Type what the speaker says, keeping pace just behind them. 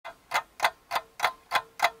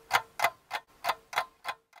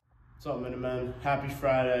What's up, Minutemen? Happy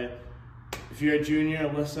Friday. If you're a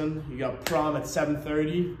junior, listen, you got prom at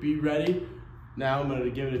 7:30. Be ready. Now I'm going to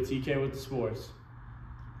give it a TK with the sports.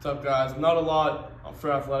 What's up, guys? Not a lot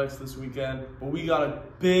for athletics this weekend, but we got a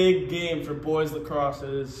big game for boys lacrosse. It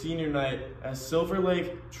is senior night as Silver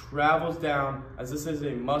Lake travels down, as this is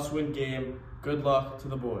a must-win game. Good luck to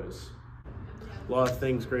the boys. A lot of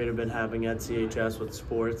things great have been happening at CHS with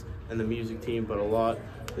sports and the music team, but a lot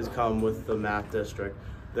has come with the math district.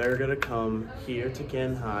 They're going to come here to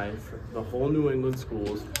Canton High for the whole New England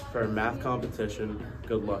schools for a math competition.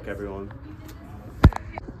 Good luck, everyone.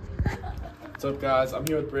 What's up, guys? I'm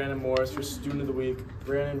here with Brandon Morris for Student of the Week.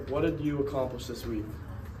 Brandon, what did you accomplish this week?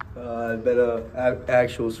 I've been an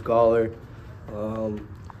actual scholar. Been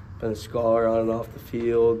a scholar on and off the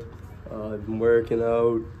field. I've been working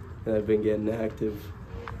out, and I've been getting active.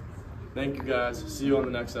 Thank you, guys. See you on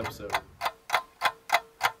the next episode.